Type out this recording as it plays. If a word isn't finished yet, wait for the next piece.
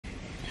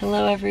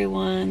Hello,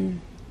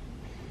 everyone.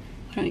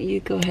 Why don't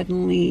you go ahead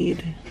and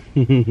lead?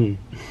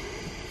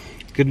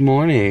 Good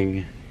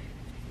morning.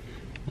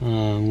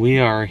 We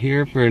are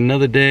here for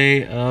another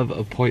day of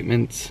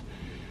appointments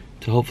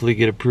to hopefully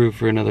get approved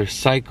for another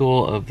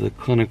cycle of the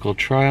clinical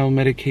trial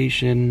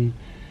medication.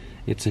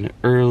 It's an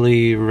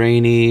early,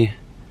 rainy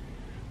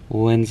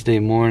Wednesday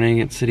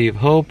morning at City of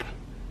Hope.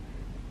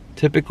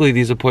 Typically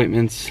these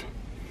appointments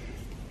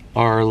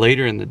are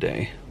later in the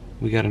day.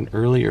 We got an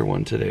earlier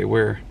one today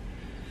where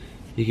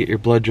you get your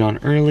blood drawn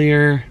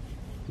earlier,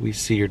 we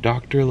see your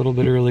doctor a little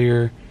bit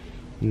earlier,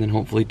 and then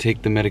hopefully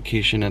take the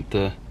medication at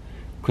the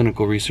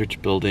clinical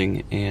research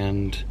building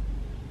and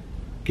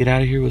get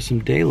out of here with some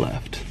day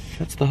left.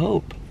 That's the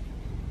hope.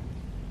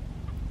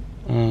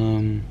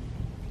 Bird.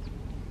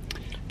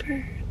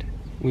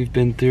 We've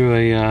been through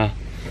a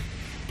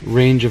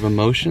range of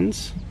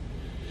emotions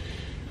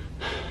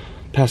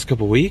past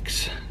couple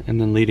weeks,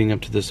 and then leading up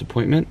to this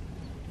appointment.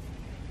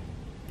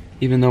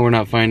 Even though we're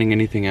not finding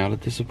anything out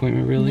at this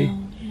appointment, really.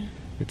 No, yeah.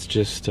 It's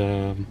just,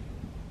 it's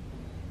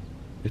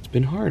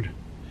been hard.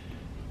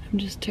 I'm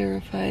just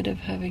terrified of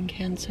having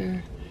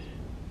cancer.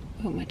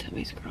 Oh, my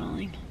tummy's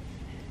crawling.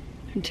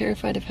 I'm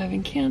terrified of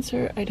having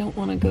cancer. I don't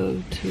want to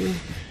go to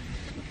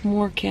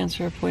more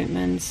cancer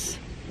appointments.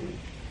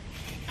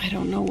 I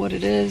don't know what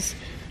it is.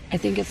 I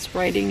think it's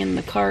writing in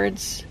the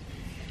cards.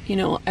 You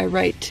know, I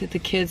write to the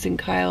kids and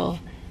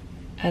Kyle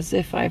as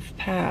if I've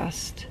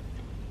passed.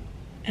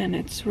 And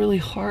it's really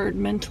hard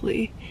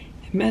mentally.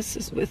 It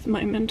messes with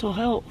my mental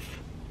health.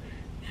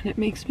 And it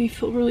makes me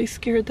feel really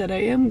scared that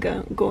I am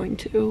going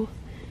to.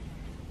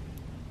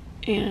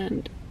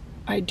 And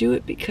I do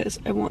it because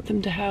I want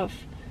them to have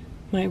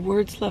my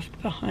words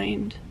left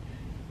behind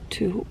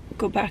to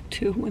go back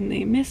to when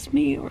they miss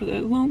me or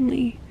they're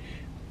lonely.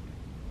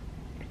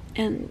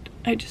 And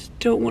I just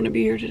don't want to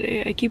be here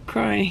today. I keep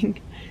crying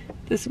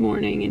this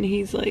morning and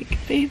he's like,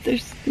 babe,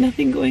 there's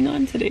nothing going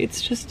on today.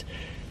 It's just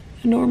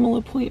a normal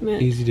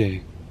appointment. Easy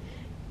day.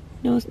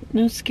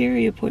 No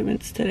scary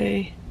appointments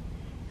today.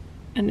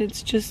 And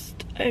it's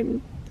just,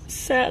 I'm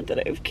sad that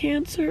I have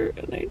cancer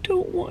and I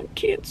don't want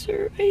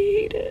cancer. I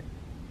hate it.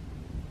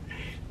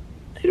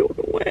 I don't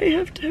know why I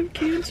have to have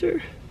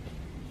cancer.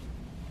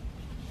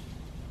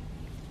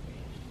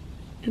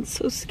 It's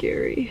so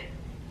scary.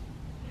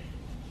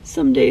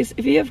 Some days,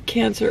 if you have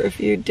cancer, if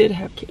you did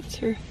have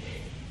cancer,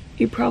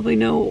 you probably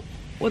know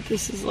what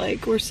this is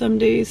like. Or some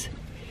days,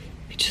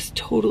 it just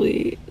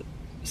totally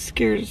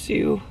scares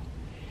you,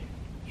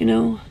 you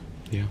know?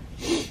 Yeah.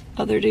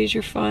 Other days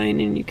you're fine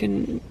and you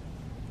can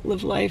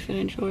live life and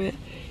enjoy it.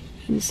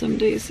 And some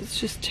days it's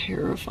just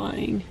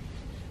terrifying.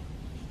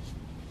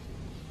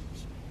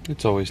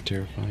 It's always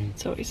terrifying.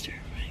 It's always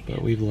terrifying.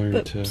 But we've learned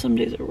But to... some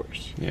days are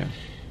worse. Yeah.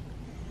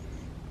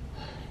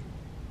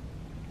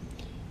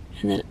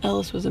 And then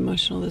Ellis was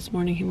emotional this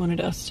morning. He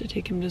wanted us to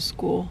take him to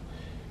school.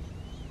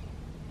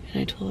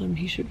 And I told him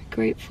he should be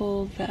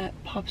grateful that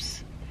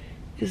Pops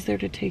is there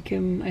to take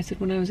him. I said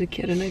when I was a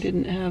kid and I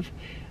didn't have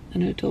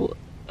an adult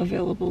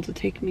available to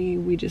take me,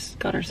 we just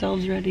got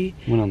ourselves ready.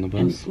 Went on the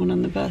bus. Went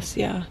on the bus,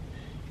 yeah.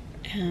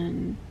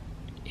 And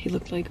he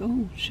looked like,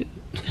 oh, shoot.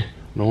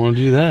 Don't want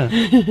to do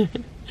that.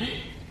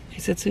 I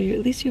said, so at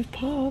least you have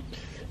Pops.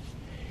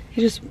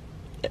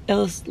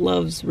 Ellis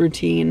loves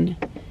routine,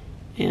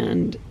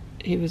 and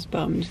he was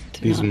bummed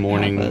to These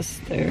not have us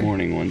there.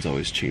 morning ones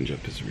always change up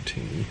his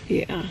routine.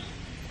 Yeah.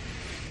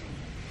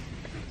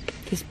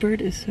 This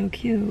bird is so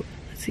cute.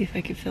 Let's see if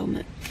I can film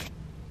it.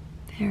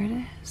 There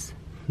it is.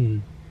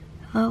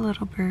 Hello,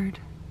 little bird.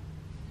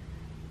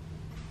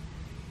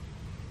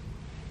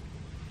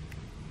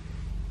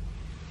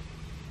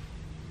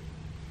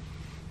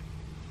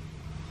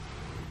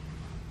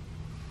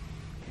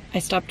 I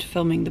stopped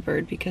filming the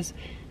bird because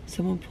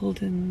someone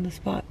pulled in the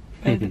spot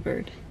by the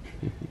bird.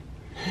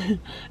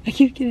 I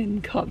keep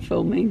getting caught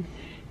filming.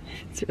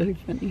 It's really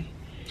funny.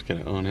 Just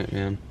gotta own it,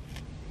 man.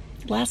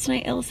 Last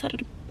night, Ellis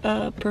had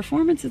a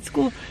performance at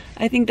school.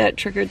 I think that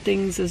triggered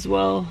things as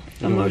well,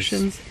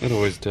 emotions. It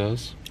always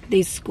does.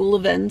 These school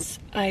events,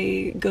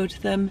 I go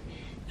to them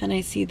and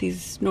I see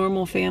these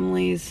normal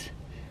families.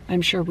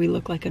 I'm sure we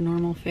look like a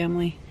normal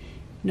family.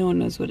 No one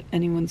knows what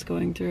anyone's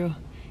going through.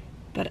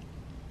 But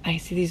I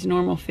see these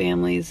normal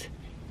families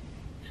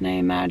and I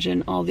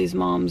imagine all these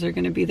moms are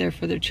going to be there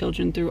for their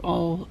children through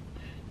all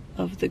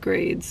of the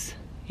grades,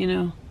 you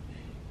know?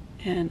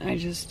 And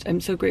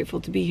I'm so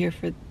grateful to be here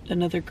for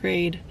another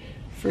grade,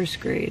 first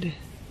grade.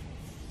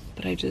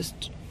 But I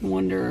just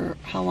wonder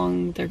how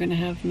long they're going to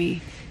have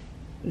me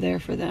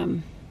there for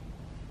them.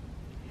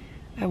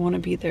 I want to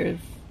be there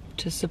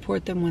to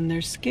support them when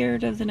they're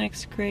scared of the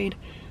next grade.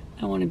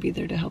 I want to be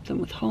there to help them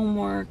with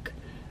homework.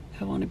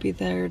 I want to be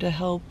there to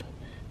help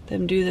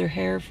them do their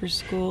hair for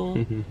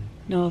school.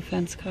 No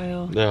offense,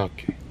 Kyle.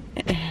 Okay.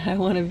 I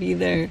want to be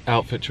there.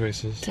 Outfit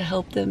choices. To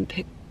help them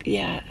pick,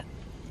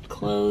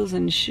 clothes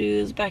and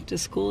shoes, back to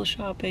school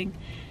shopping.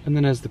 And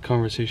then as the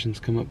conversations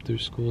come up through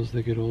school as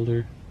they get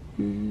older,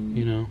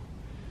 you know.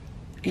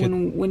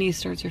 When he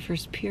starts her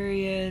first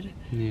period.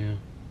 Yeah.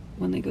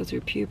 When they go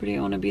through puberty,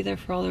 I want to be there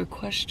for all their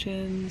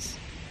questions.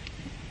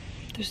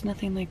 There's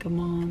nothing like a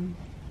mom.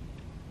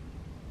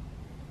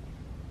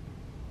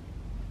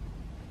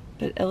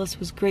 But Ellis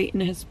was great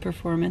in his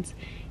performance.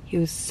 He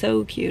was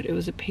so cute. It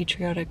was a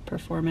patriotic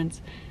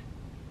performance.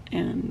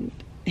 And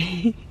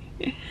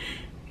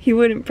he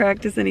wouldn't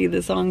practice any of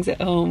the songs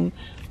at home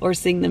or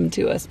sing them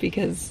to us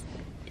because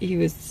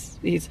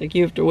he's like,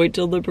 you have to wait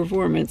till the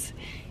performance.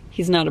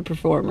 He's not a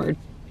performer.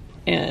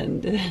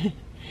 And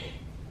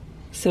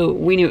so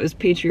we knew it was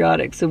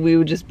patriotic, so we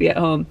would just be at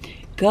home,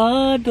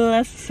 God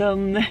bless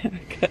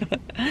America,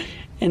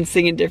 and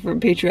singing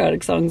different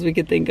patriotic songs we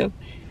could think of.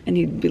 And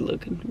he'd be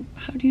looking,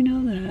 how do you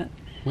know that?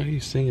 Why are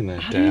you singing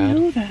that, How Dad? do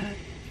you know that?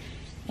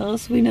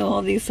 Else we know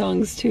all these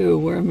songs too.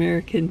 We're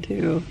American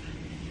too.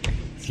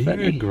 It's You're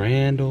funny. a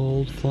grand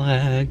old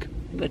flag.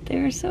 But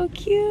they're so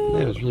cute. Yeah,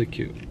 it was really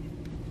cute.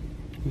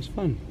 It was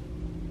fun.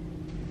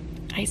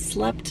 I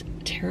slept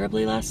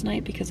terribly last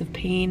night because of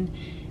pain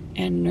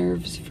and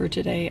nerves for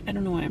today. I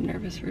don't know why I'm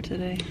nervous for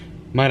today.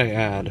 Might I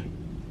add,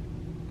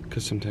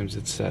 because sometimes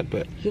it's sad,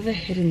 but You have a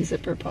hidden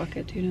zipper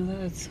pocket. Do you know that?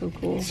 That's so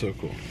cool. it's so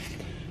cool.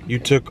 You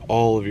took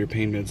all of your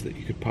pain meds that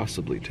you could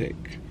possibly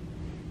take.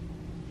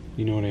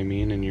 You know what I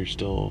mean? And you're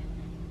still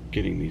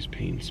getting these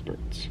pain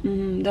spurts.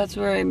 That's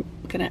where I'm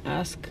going to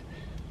ask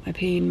my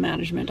pain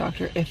management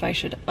doctor if I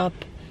should up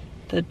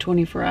the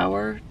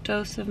 24-hour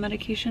dose of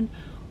medication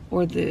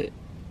or the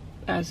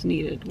as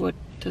needed. What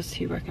does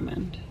he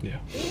recommend? Yeah.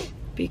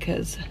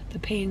 Because the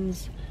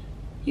pains,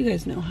 you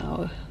guys know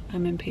how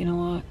I'm in pain a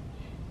lot,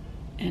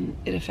 and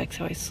it affects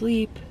how I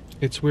sleep.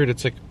 It's weird.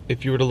 It's like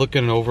if you were to look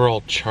at an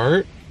overall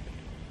chart,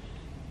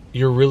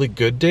 your really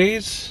good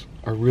days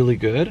are really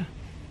good,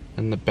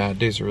 and the bad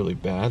days are really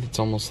bad. It's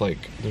almost like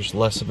there's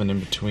less of an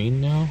in-between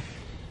now,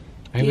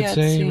 I would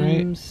say,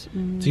 right? It's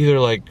either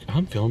like,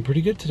 I'm feeling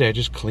pretty good today, I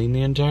just cleaned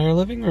the entire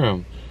living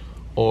room,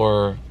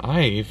 or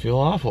I feel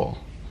awful.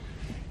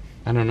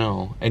 I don't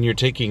know. And you're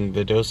taking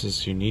the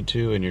doses you need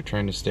to, and you're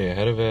trying to stay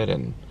ahead of it,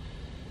 and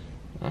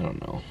I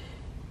don't know.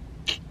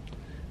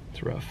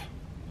 It's rough.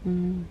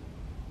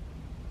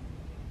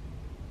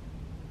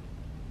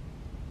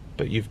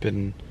 But you've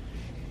been...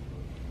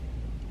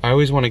 I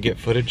always want to get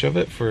footage of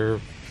it for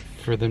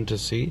them to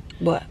see.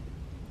 What?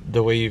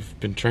 The way you've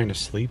been trying to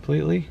sleep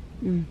lately.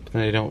 But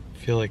then I don't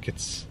feel like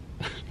it's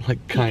like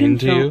You kind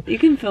to you. You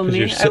can film 'cause me.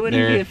 you're I sitting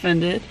wouldn't be there.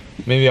 offended.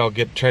 Maybe I'll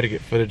try to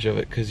get footage of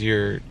it, because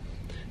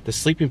the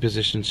sleeping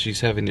positions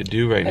she's having to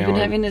do right I've now been are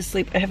having to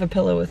sleep. I have a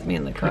pillow with me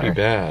in the car. pretty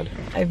bad.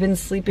 I've been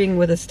sleeping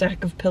with a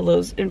stack of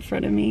pillows in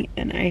front of me,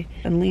 and I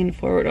lean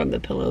forward on the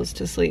pillows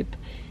to sleep.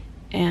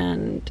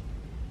 And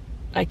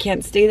I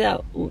can't stay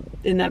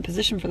in that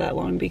position for that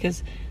long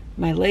because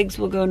my legs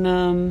will go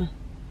numb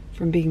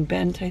from being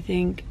bent, I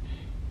think.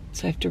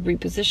 So I have to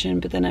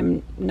reposition, but then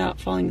I'm not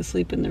falling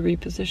asleep in the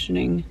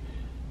repositioning.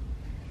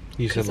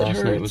 You said 'Cause it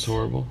last night was hurts.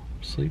 horrible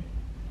sleep?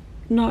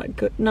 Not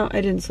good. No,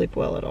 I didn't sleep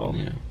well at all.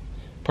 Yeah.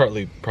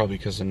 Partly probably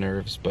because of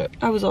nerves, but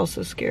I was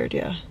also scared,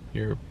 yeah.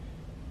 your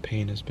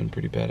pain has been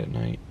pretty bad at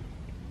night.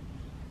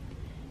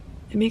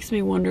 It makes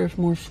me wonder if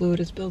more fluid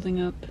is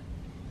building up.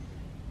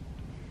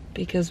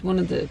 Because one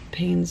of the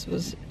pains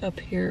was up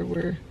here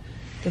where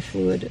the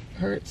fluid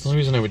hurts. The only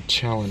reason I would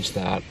challenge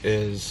that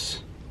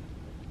is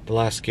the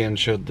last scan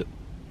showed that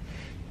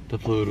the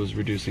fluid was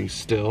reducing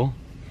still,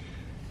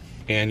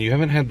 and you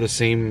haven't had the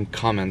same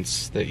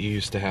comments that you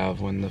used to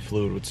have when the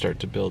fluid would start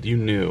to build. You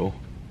knew.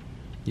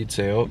 You'd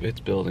say, oh, it's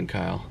building,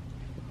 Kyle.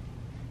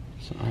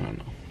 So I don't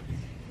know.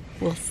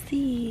 We'll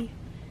see.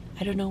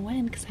 I don't know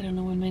when, because I don't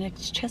know when my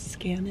next chest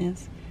scan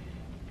is.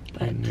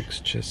 My But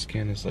next chest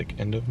scan is like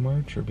end of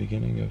March or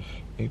beginning of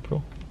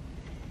April.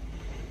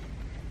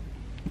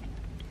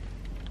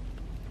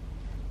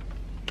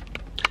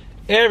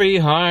 Every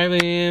heart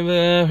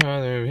the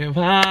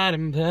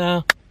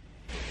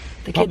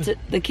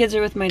kids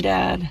are with my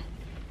dad.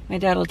 My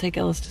dad will take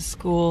Ellis to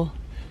school.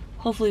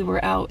 Hopefully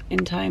we're out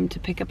in time to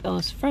pick up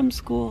Ellis from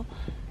school.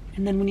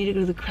 And then we need to go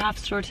to the craft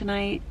store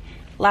tonight.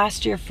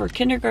 Last year for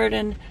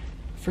kindergarten,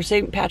 for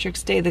St.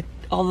 Patrick's Day,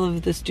 all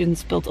of the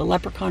students built a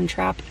leprechaun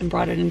trap and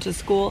brought it into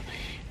school.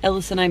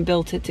 Ellis and I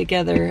built it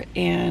together,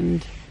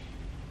 and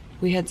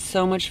we had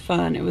so much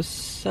fun. It was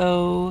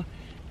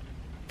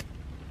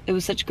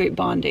such great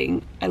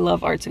bonding. I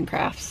love arts and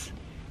crafts.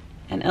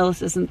 And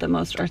Ellis isn't the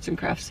most arts and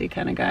craftsy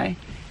kind of guy,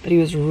 but he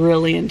was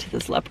really into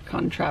this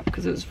leprechaun trap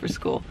because it was for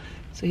school.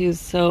 So he was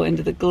so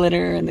into the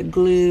glitter and the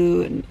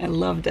glue, and I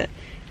loved it.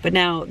 But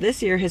now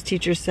this year his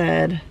teacher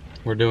said,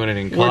 We're doing it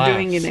in class. we're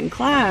doing it in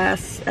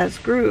class as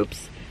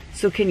groups,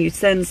 so can you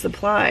send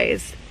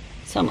supplies?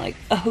 So I'm like,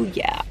 oh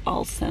yeah,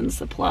 I'll send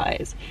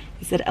supplies.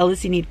 He said,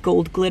 Ellis, you need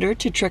gold glitter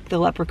to trick the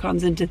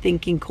leprechauns into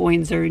thinking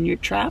coins are in your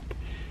trap.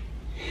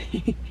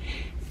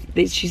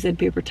 She said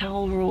paper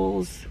towel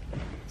rolls.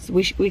 So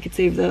we could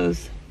save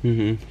those.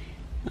 We'll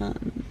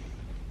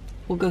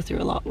go through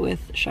a lot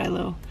with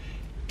Shiloh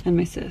and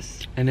my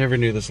sis. I never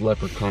knew this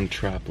leprechaun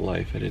trap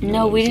life. I didn't know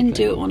No, that we was a didn't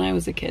do thing. it when I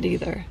was a kid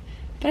either.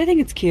 But I think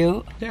it's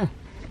cute. Yeah.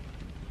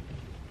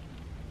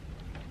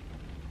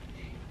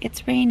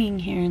 It's raining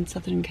here in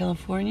Southern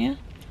California.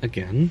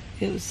 Again?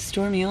 It was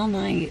stormy all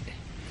night.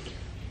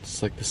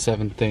 It's like the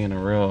 7th day in a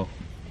row.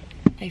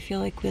 I feel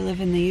like we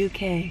live in the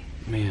UK.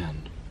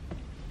 Man.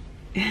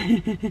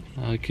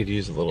 I could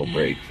use a little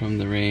break from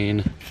the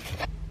rain.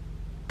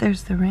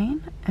 There's the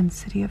rain and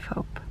City of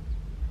Hope.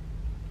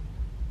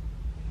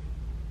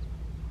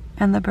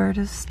 And the bird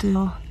is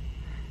still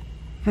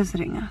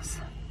visiting us.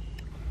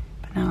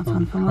 But now it's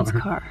on someone's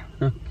car.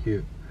 Oh,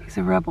 cute. He's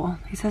a rebel.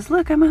 He says,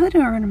 look, I'm a hood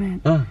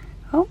ornament. Oh.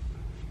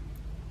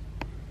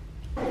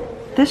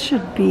 This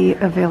should be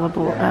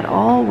available at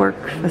all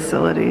work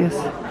facilities.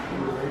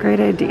 Great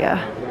idea.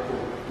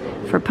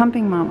 For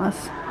pumping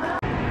mamas.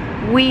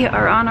 We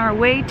are on our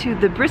way to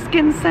the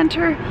Briskin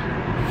Center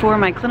for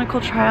my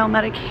clinical trial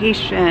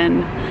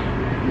medication.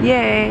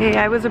 Yay,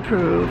 I was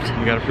approved.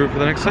 You got approved for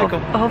the next cycle.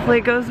 Hopefully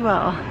it goes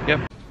well.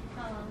 Yep.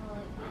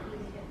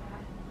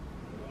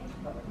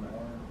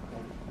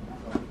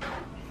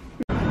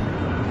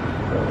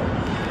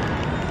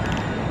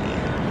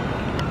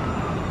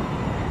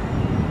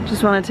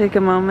 Just want to take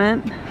a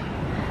moment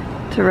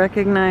to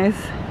recognize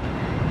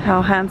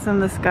how handsome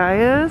the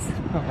sky is.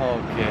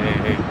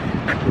 Okay.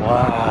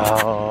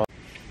 Wow.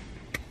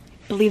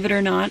 Believe it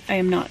or not, I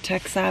am not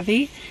tech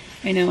savvy.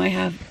 I know I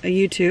have a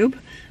YouTube,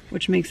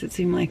 which makes it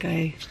seem like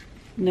I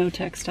know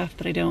tech stuff,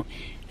 but I don't.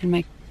 And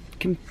my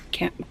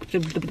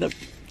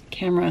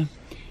camera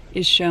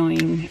is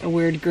showing a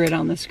weird grid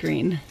on the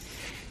screen.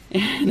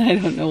 And I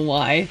don't know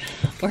why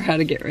or how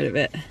to get rid of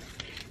it.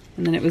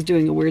 And then it was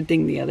doing a weird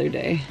thing the other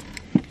day.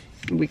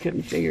 We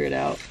couldn't figure it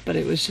out, but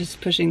it was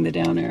just pushing the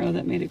down arrow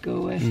that made it go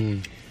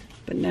away.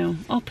 But now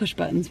I'll push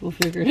buttons, we'll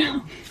figure it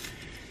out.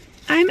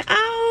 I'm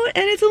out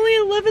and it's only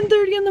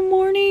 11:30 in the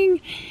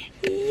morning.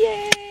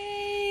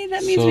 Yay!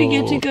 That means we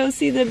get to go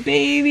see the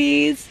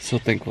babies. So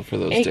thankful for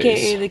those AKA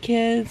days. the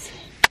kids.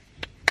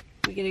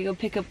 We get to go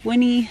pick up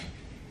Winnie.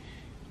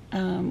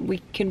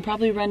 We can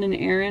probably run an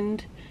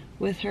errand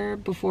with her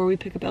before we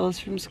pick up Ellis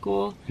from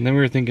school. And then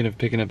we were thinking of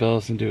picking up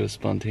Ellis and do a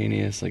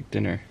spontaneous like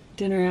dinner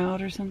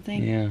Out or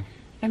something. Yeah.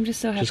 I'm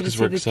just so happy to see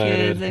we're the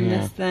excited. kids. I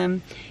miss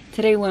them.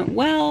 Today went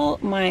well.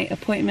 My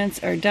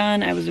appointments are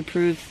done. I was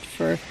approved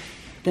for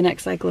the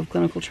next cycle of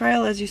clinical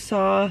trial, as you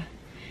saw.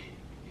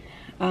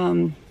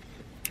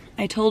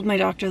 I told my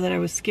doctor that I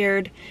was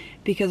scared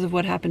because of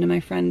what happened to my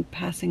friend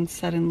passing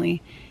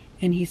suddenly.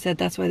 And he said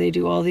that's why they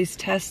do all these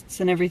tests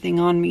and everything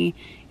on me,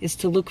 is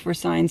to look for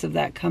signs of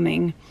that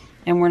coming.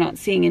 And we're not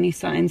seeing any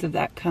signs of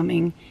that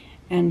coming.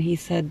 And he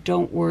said,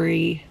 don't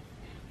worry.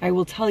 I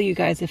will tell you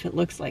guys if it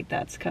looks like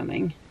that's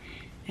coming.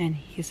 And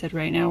he said,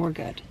 right now we're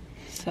good.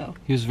 So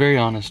he was very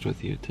honest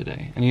with you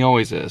today, and he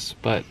always is.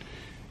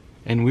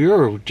 And we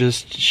were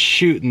just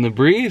shooting the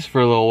breeze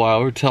for a little while.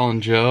 We were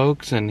telling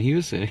jokes, and he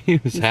was happy.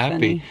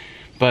 Funny.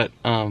 But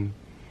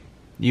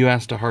you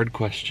asked a hard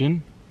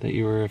question that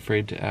you were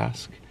afraid to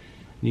ask.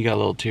 You got a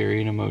little teary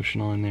and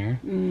emotional in there.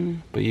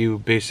 But you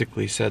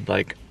basically said,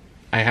 like,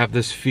 I have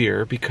this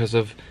fear because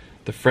of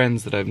the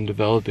friends that I'm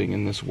developing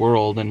in this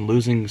world and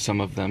losing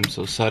some of them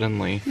so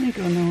suddenly. I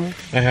go nowhere.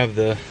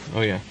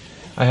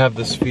 I have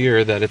this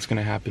fear that it's going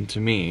to happen to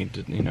me,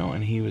 you know.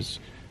 And he was,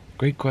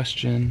 great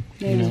question.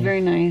 Yeah, he was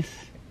very nice.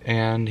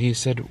 And he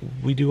said,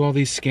 we do all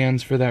these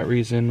scans for that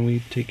reason.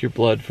 We take your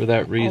blood for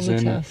that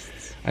reason. All the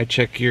tests. I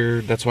check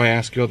that's why I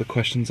ask you all the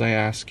questions I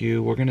ask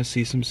you. We're going to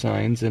see some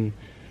signs. And,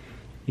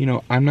 you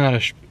know,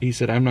 he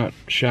said, I'm not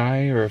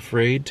shy or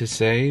afraid to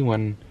say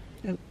when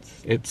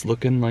it's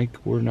looking like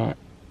we're not,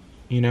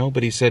 you know.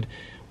 But he said,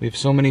 we have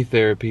so many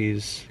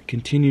therapies,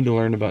 continue to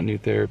learn about new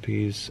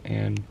therapies,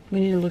 and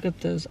we need to look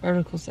up those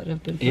articles that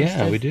have been posted.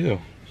 Yeah, we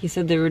do. He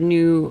said there were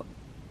new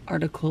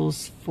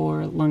articles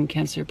for lung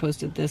cancer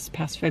posted this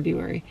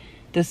February,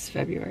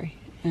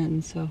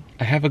 and so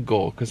I have a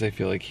goal because I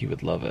feel like he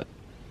would love it,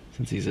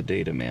 since he's a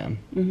data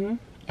man.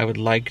 I would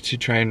like to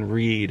try and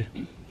read.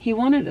 He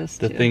wanted us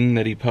the thing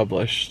that he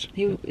published.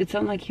 It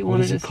sounded like he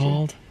wanted us to. What is it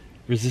called?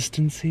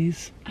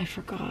 Resistances? I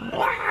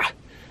forgot.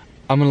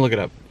 I'm gonna look it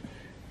up,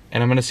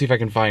 and I'm gonna see if I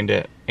can find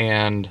it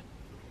and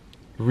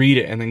read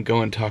it, and then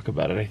go and talk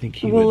about it. I think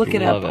we'll look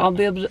it up.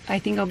 I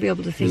think I'll be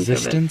able to think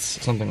resistance,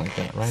 of it. Something like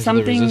that. Rise of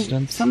the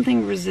resistance.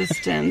 Something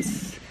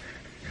resistance.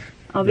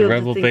 I'll the be able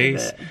rebel to think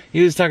base. of it.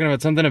 He was talking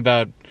about something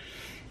about.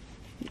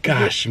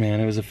 Gosh, man,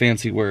 it was a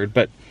fancy word,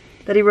 but.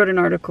 That he wrote an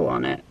article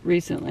on it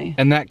recently.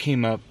 And that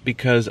came up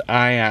because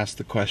I asked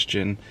the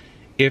question,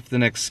 if the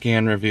next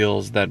scan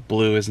reveals that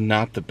blue is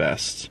not the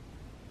best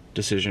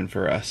decision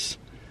for us,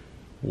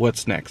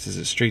 what's next? Is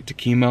it straight to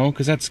chemo?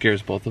 Because that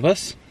scares both of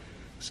us.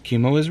 Because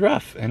chemo is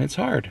rough and it's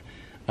hard.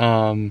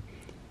 And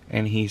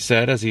he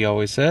said, as he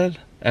always says,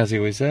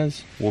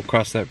 we'll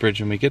cross that bridge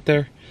when we get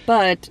there.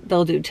 But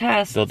they'll do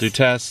tests. They'll do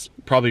tests,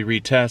 probably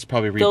retest,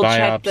 probably rebiopsy. They'll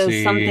check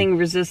the something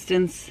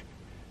resistance.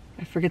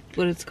 I forget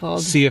what it's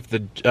called. See if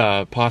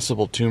the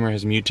possible tumor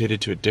has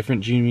mutated to a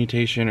different gene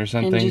mutation or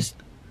something. And just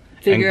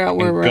figure out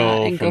where we're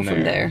at and go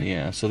from there.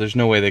 Yeah, so there's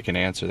no way they can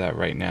answer that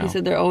right now. He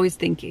said they're always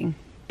thinking.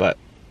 But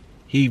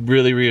he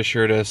really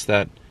reassured us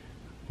that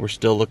we're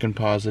still looking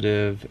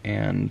positive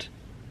and,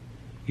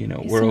 you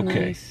know, we're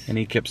okay. Nice. And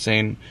he kept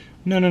saying,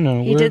 no.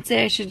 He did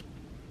say I should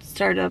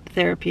start up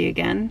therapy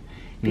again.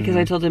 because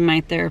I told him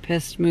my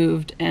therapist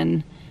moved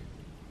and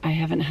I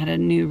haven't had a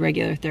new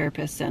regular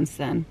therapist since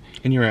then.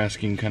 And you're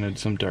asking kind of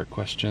some dark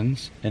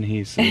questions, and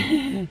he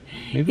said,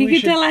 maybe you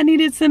could tell I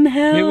needed some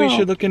help. Maybe we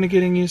should look into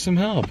getting you some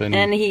help.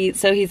 And he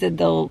said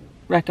they'll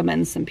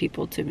recommend some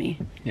people to me.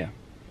 Yeah.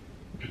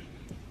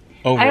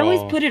 Overall, I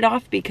always put it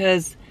off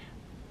because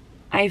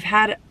I've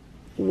had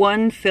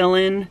one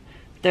fill-in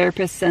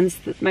therapist since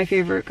my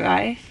favorite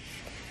guy,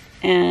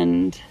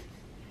 and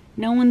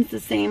no one's the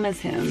same as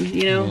him,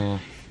 you know? Yeah.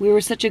 We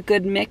were such a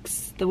good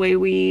mix, the way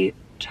we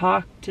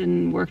talked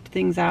and worked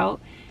things out,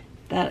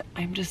 that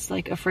I'm just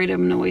like afraid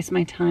I'm gonna waste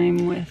my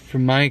time with.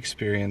 From my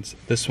experience,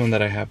 this one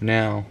that I have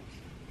now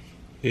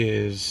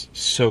is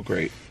so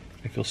great.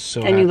 I feel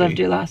so happy. And you loved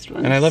your last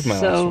one. And I loved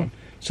my last one.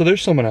 So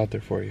there's someone out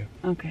there for you.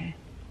 Okay.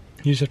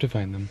 You just have to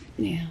find them.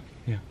 Yeah.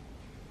 Yeah.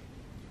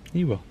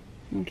 You will.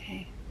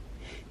 Okay.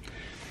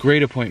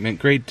 Great appointment,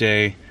 great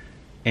day,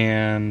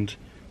 and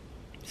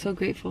so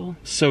grateful.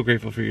 So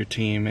grateful for your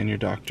team and your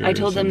doctors. I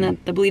told them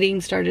that the bleeding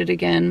started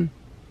again,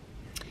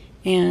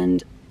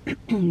 and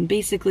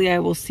basically I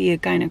will see a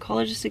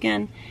gynecologist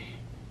again.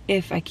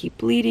 If I keep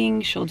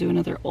bleeding, she'll do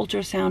another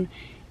ultrasound,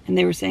 and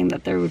they were saying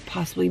that there would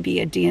possibly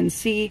be a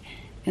DNC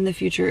in the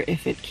future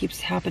if it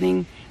keeps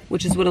happening,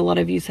 which is what a lot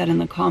of you said in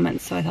the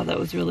comments, so I thought that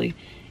was really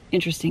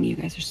interesting. You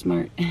guys are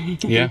smart.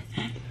 Yeah,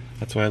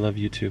 that's why I love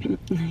YouTube.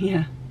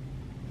 Yeah,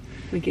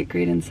 we get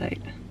great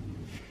insight.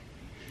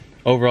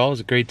 Overall, it was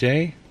a great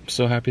day. I'm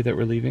so happy that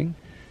we're leaving.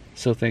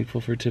 So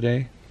thankful for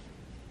today.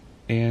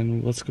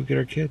 And let's go get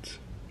our kids.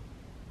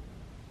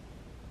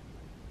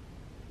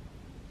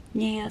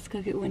 Yeah, let's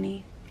go get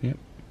Winnie. Yep.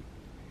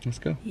 Let's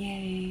go.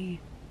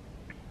 Yay.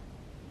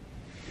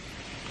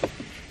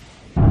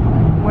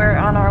 We're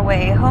on our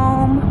way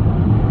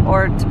home,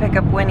 or to pick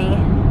up Winnie,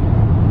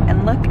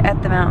 and look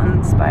at the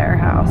mountains by our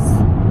house.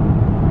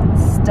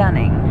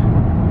 Stunning.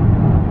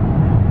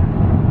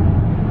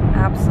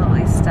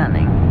 Absolutely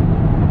stunning.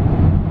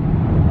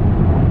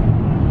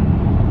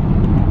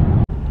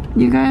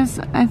 You guys,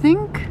 I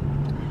think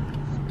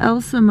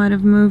Elsa might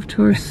have moved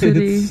to our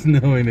city. It's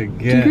snowing again.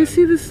 Do you guys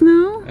see the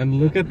snow? And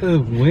look at the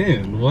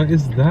wind. What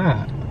is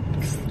that?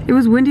 It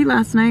was windy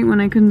last night when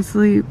I couldn't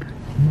sleep.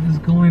 What is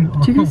going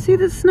on? Do you guys see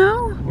the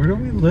snow? Where do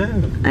we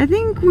live? I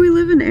think we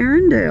live in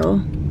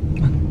Arendelle.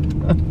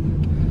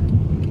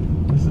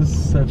 This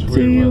is such weird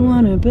Do you weather.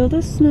 want to build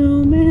a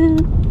snowman?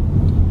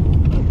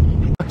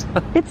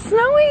 It's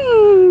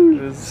snowing!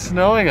 It's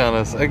snowing on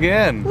us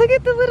again. Look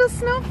at the little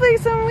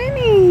snowflakes on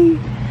Winnie.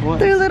 What?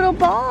 They're little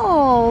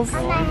balls.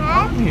 On my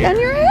head? Yeah. On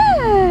your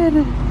head.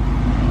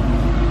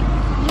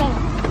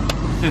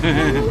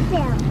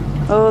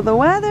 Oh, the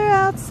weather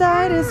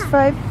outside is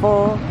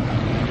frightful.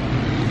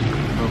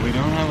 But we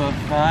don't have a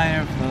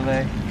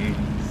fireplace.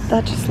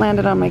 That just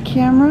landed on my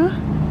camera.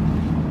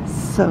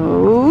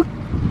 So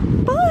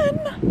fun!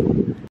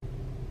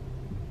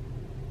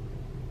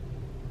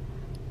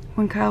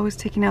 When Kyle was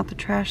taking out the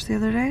trash the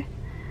other day,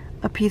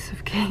 a piece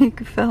of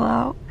cake fell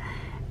out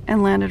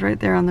and landed right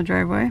there on the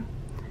driveway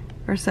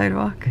or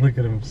sidewalk. Look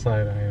at him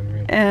side-eyeing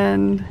me.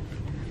 And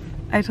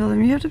I told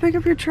him, you have to pick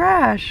up your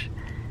trash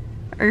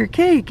or your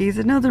cake. He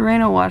said, no, the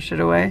rain will wash it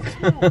away.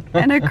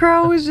 And a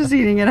crow was just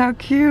eating it. How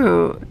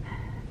cute.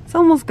 It's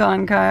almost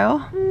gone,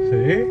 Kyle.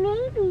 See?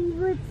 Maybe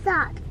we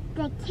thought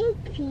the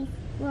cake piece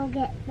will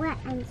get wet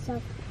and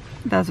so.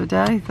 That's what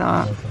Daddy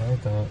thought. That's what I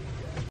thought.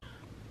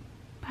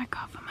 Back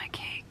off of my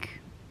cake.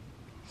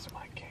 It's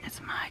my cake.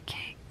 It's my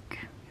cake.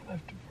 You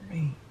left it for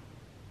me.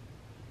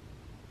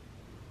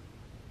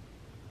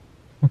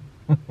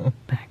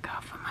 Back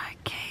off of my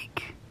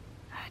cake.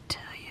 I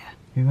tell you.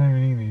 He's not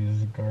even eating it,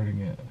 he's just guarding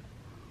it.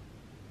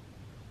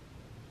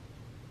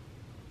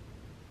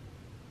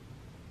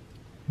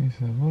 He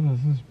said, what is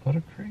this,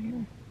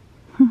 buttercream?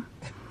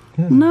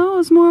 No,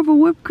 it's more of a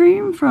whipped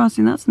cream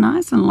frosting. That's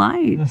nice and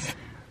light. That's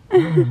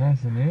really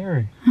nice and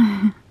airy.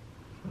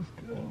 That's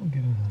good. I'll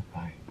get another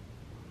bite.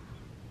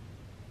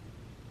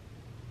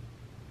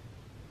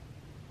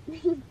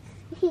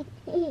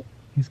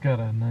 He's got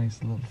a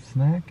nice little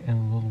snack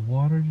and a little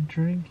water to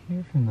drink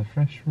here from the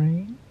fresh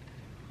rain.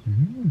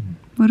 Mm.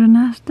 What a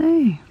nice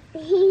day.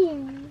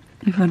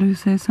 If I do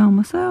say so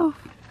myself.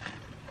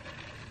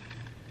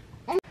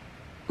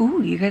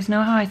 Ooh, you guys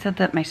know how I said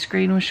that my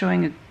screen was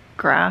showing a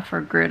graph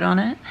or grid on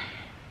it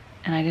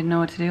and I didn't know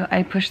what to do?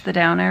 I pushed the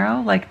down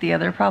arrow like the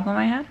other problem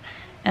I had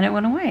and it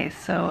went away,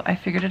 so I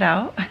figured it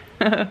out.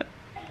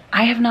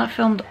 I have not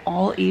filmed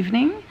all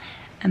evening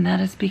and that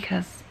is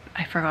because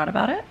I forgot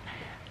about it.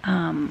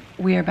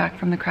 We are back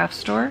from the craft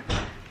store.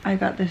 I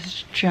got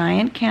this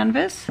giant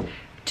canvas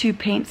to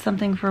paint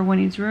something for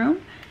Winnie's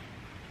room.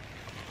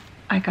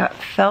 I got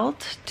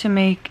felt to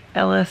make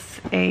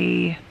Ellis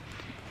a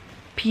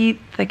Pete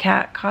the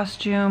cat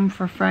costume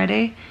for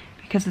Friday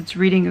because it's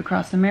Reading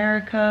Across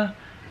America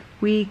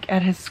week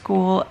at his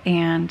school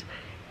and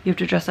you have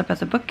to dress up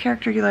as a book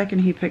character you like,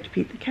 and he picked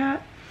Pete the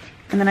cat.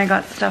 And then I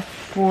got stuff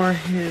for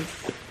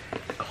his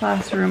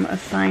classroom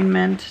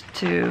assignment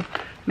to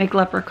make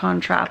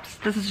leprechaun traps.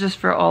 This is just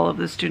for all of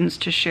the students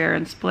to share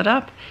and split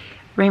up.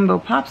 rainbow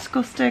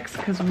popsicle sticks,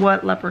 because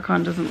what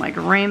leprechaun doesn't like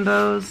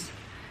rainbows?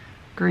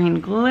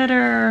 Green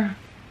glitter,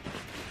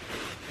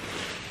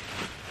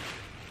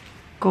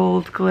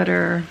 gold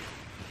glitter,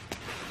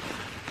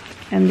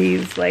 and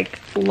these like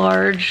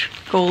large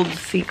gold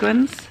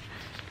sequins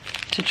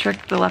to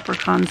trick the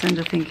leprechauns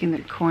into thinking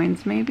they're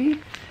coins maybe.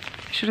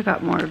 I should have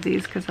got more of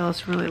these because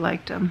Ellis really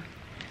liked them.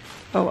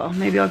 Oh well,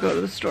 maybe I'll go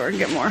to the store and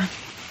get more.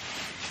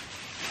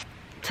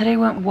 Today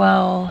went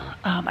well.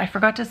 I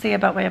forgot to say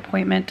about my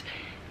appointment.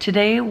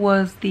 Today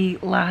was the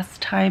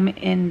last time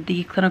in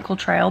the clinical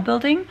trial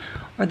building,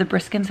 or the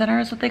Briskin Center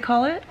is what they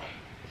call it.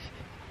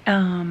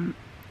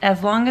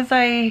 As long as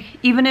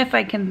even if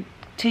I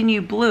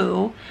continue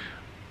blue,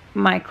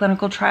 my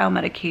clinical trial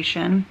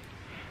medication,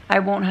 I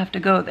won't have to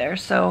go there.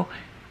 So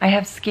I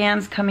have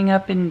scans coming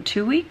up in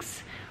 2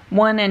 weeks,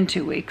 1 and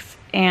 2 weeks.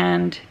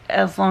 And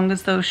as long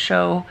as those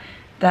show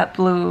that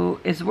blue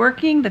is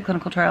working, the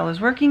clinical trial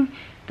is working,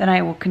 then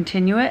I will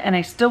continue it, and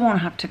I still won't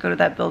have to go to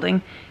that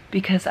building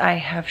because I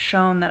have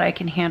shown that I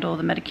can handle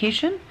the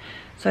medication.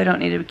 So I don't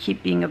need to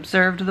keep being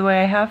observed the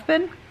way I have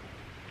been.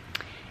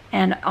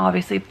 And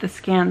obviously if the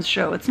scans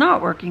show it's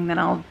not working, then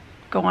I'll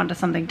go on to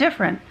something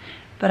different.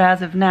 But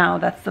as of now,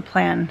 that's the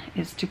plan,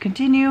 is to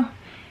continue,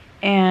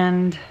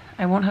 and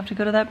I won't have to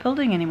go to that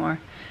building anymore.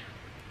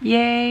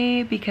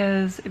 Yay,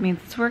 because it means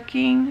it's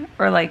working,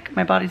 or like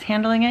my body's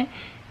handling it,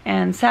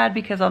 and sad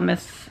because I'll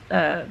miss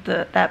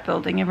that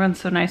building. Everyone's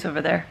so nice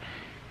over there.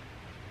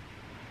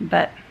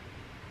 But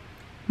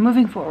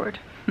moving forward.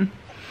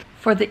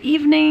 For the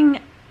evening,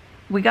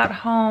 we got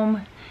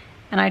home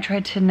and I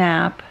tried to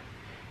nap,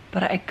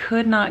 but I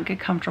could not get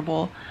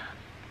comfortable.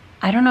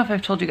 I don't know if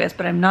I've told you guys,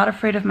 but I'm not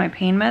afraid of my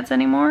pain meds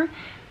anymore.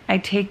 I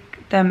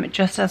take them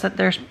just as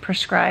they're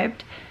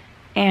prescribed,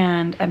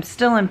 and I'm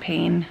still in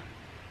pain.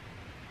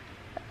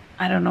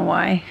 I don't know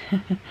why.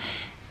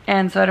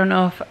 And so I don't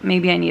know if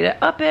maybe I need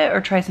to up it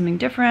or try something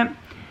different,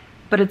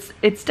 but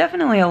it's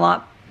definitely a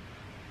lot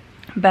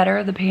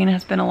better. The pain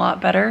has been a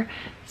lot better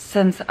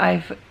since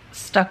I've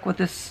stuck with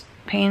this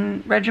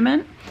pain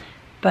regimen,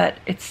 but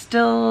it's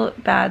still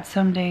bad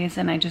some days,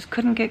 and I just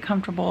couldn't get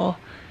comfortable.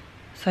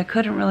 So I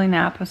couldn't really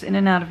nap. I was in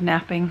and out of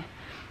napping,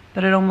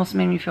 but it almost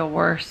made me feel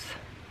worse.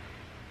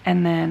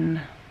 And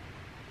then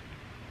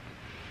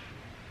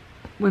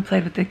we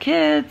played with the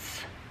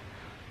kids.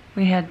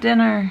 We had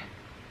dinner,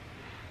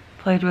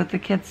 played with the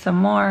kids some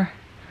more.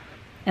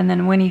 And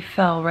then Winnie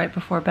fell right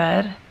before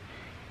bed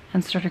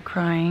and started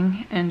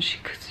crying. And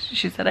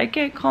she said, I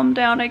can't calm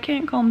down, I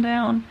can't calm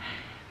down,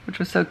 which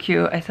was so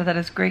cute. I said, that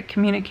is great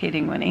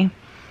communicating, Winnie.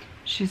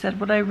 She said,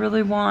 what I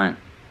really want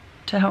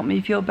to help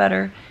me feel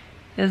better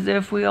is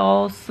if we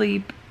all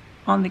sleep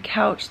on the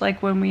couch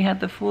like when we had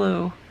the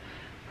flu.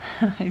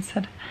 I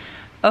said,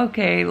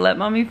 okay, let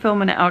mommy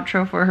film an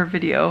outro for her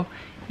video.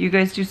 You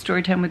guys do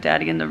story time with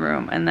daddy in the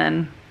room, and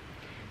then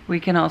we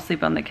can all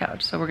sleep on the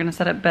couch. So we're gonna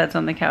set up beds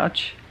on the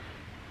couch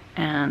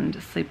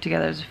and sleep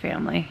together as a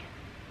family.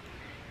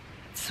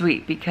 It's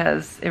sweet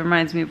because it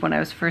reminds me of when I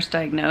was first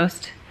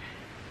diagnosed.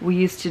 We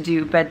used to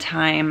do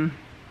bedtime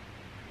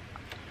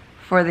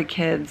for the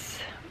kids.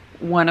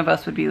 One of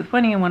us would be with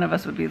Winnie and one of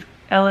us would be with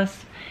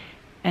Ellis,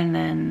 and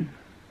then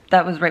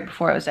that was right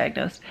before I was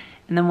diagnosed.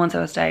 And then once I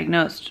was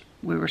diagnosed,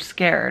 we were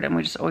scared and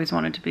we just always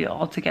wanted to be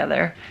all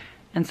together.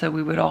 And so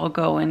we would all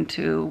go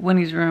into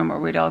Winnie's room, or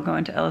we'd all go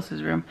into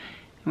Ellis's room,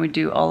 and we'd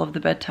do all of the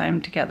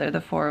bedtime together,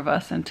 the 4 of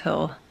us,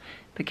 until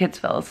the kids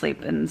fell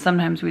asleep. And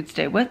sometimes we'd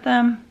stay with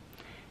them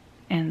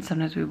and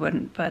sometimes we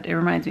wouldn't, but it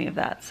reminds me of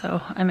that.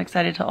 So I'm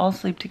excited to all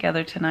sleep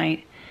together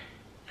tonight.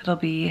 It'll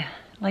be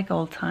like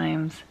old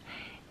times.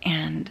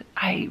 And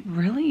I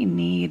really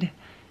need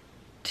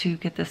to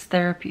get this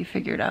therapy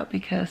figured out,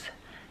 because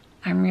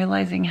I'm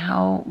realizing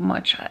how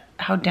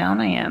down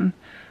I am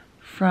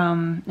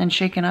from and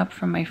shaken up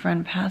from my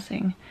friend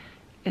passing.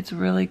 It's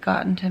really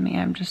gotten to me.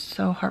 I'm just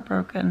so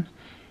heartbroken,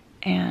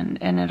 and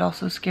it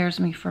also scares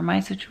me for my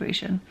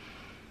situation.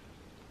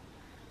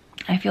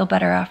 I feel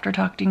better after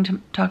talking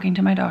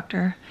to my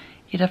doctor.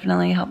 He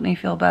definitely helped me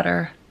feel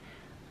better,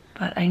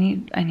 but I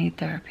need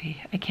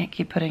therapy. I can't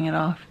keep putting it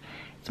off.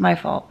 It's my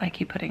fault. I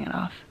keep putting it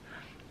off.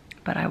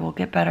 But I will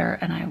get better,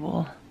 and I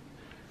will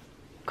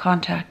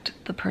contact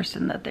the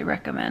person that they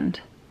recommend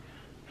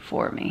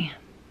for me.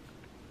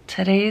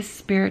 Today's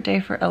spirit day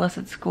for Ellis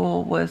at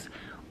school was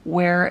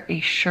wear a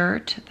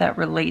shirt that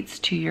relates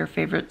to your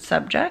favorite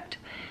subject.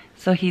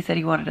 So he said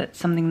he wanted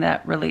something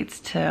that relates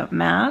to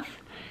math,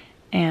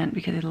 and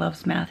because he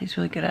loves math, he's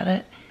really good at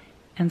it.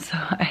 And so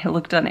I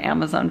looked on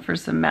Amazon for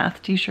some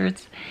math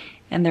t-shirts,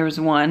 and there was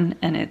one,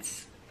 and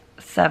it's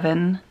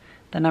 7,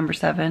 the number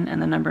 7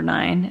 and the number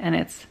 9,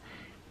 and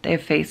they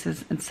have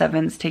faces, and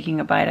 7's taking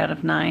a bite out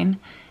of 9.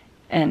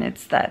 And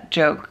it's that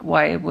joke,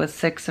 why was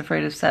 6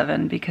 afraid of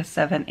 7? Because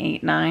 7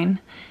 ate 9.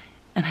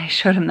 And I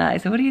showed him that. I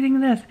said, what do you think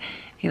of this?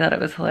 He thought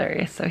it was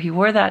hilarious. So he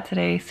wore that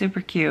today,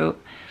 super cute.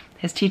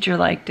 His teacher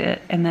liked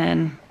it, and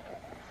then,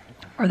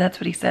 or that's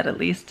what he said at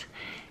least.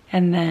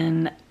 And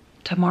then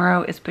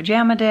tomorrow is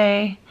pajama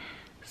day.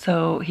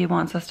 So he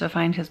wants us to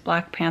find his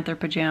Black Panther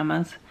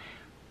pajamas,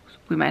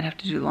 we might have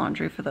to do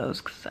laundry for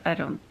those because I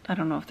don't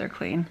know if they're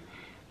clean.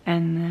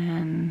 And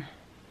then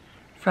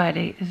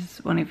Friday is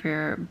one of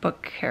your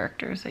book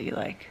characters that you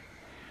like.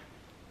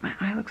 My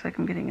eye looks like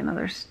I'm getting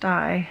another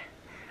sty.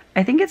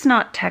 I think it's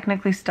not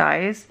technically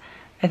styes.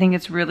 I think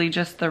it's really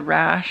just the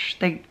rash.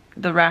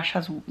 The rash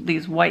has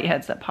these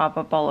whiteheads that pop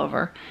up all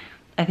over.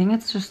 I think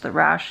it's just the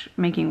rash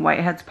making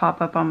whiteheads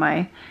pop up on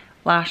my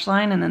lash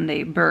line, and then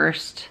they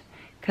burst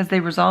because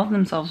they resolve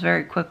themselves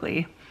very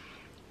quickly.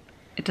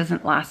 It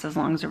doesn't last as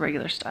long as a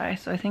regular sty,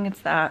 so I think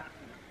it's that.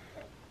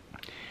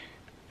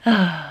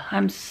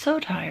 I'm so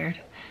tired.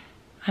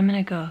 I'm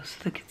gonna go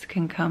so the kids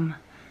can come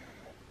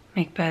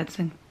make beds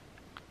and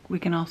we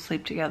can all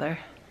sleep together.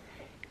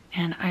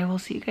 And I will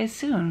see you guys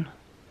soon.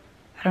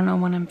 I don't know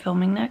when I'm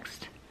filming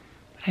next,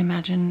 but I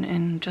imagine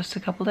in just a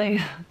couple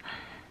days.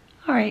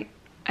 All right,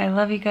 I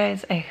love you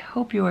guys. I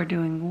hope you are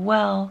doing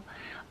well.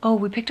 Oh,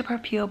 we picked up our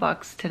P.O.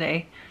 box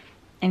today,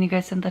 and you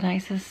guys sent the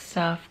nicest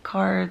stuff,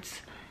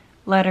 cards,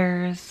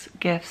 letters,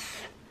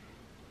 gifts.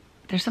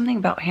 There's something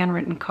about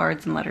handwritten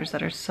cards and letters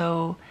that are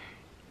so,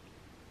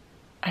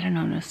 I don't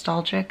know,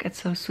 nostalgic.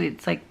 It's so sweet.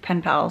 It's like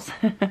pen pals.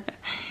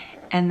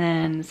 And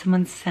then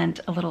someone sent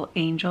a little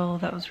angel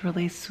that was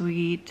really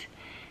sweet.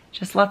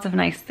 Just lots of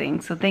nice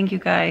things. So thank you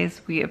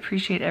guys. We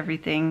appreciate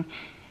everything.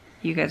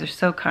 You guys are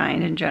so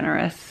kind and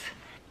generous.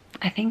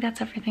 I think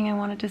that's everything I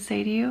wanted to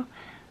say to you.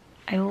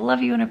 I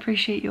love you and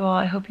appreciate you all.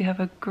 I hope you have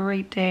a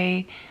great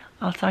day.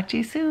 I'll talk to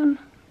you soon.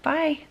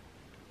 Bye.